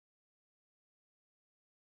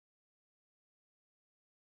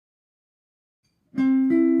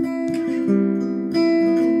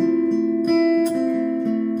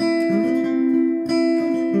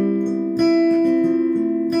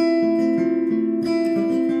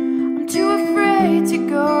To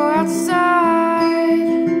go outside,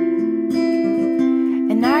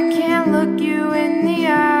 and I can't look you in the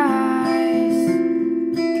eyes.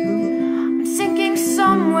 I'm sinking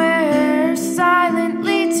somewhere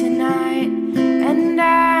silently tonight, and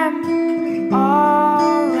I'm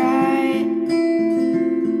alright.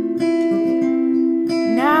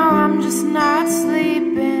 Now I'm just not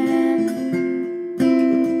sleeping.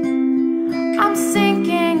 I'm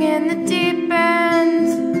sinking in the deep end.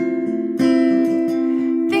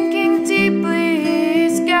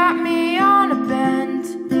 Deeply's got me on a bend.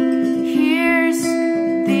 Here's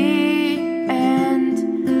the end.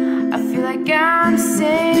 I feel like I'm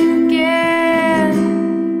sinking.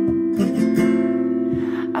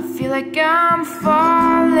 I feel like I'm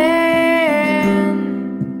falling.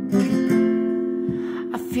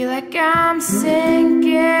 I feel like I'm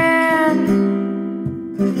sinking.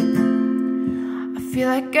 I feel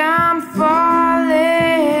like I'm falling.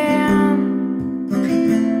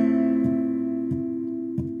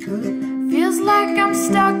 Feels like I'm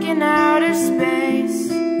stuck in outer space,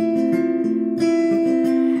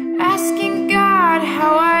 asking God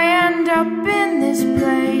how I end up in this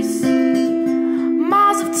place.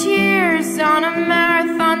 Miles of tears on a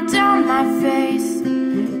marathon down my face.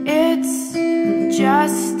 It's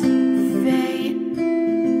just fate.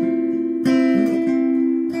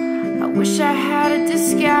 I wish I had a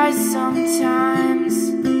disguise sometimes.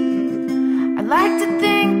 I like to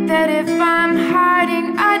think that if I'm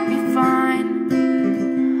hiding, I'd be fine.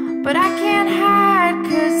 But I can't hide,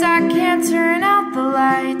 'cause I can't turn out the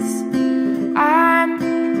lights. I'm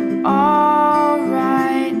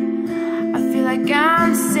alright. I feel like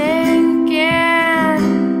I'm sinking.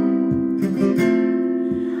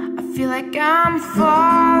 I feel like I'm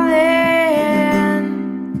falling.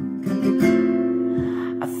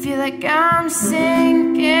 I feel like I'm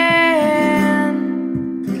sinking.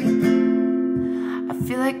 I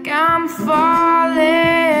feel like I'm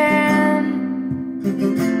falling.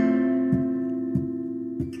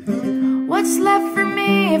 What's left for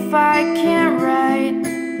me if I can't write?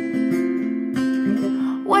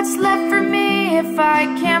 What's left for me if I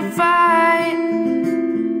can't fight?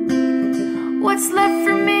 What's left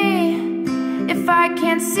for me if I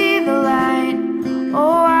can't see the light?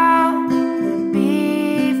 Oh, I'll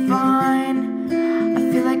be fine. I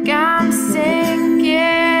feel like I'm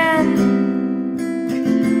sinking.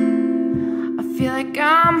 I feel like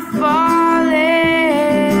I'm falling.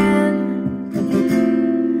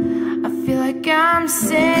 I feel like I'm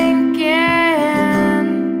sinking.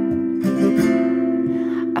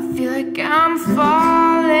 I feel like I'm falling.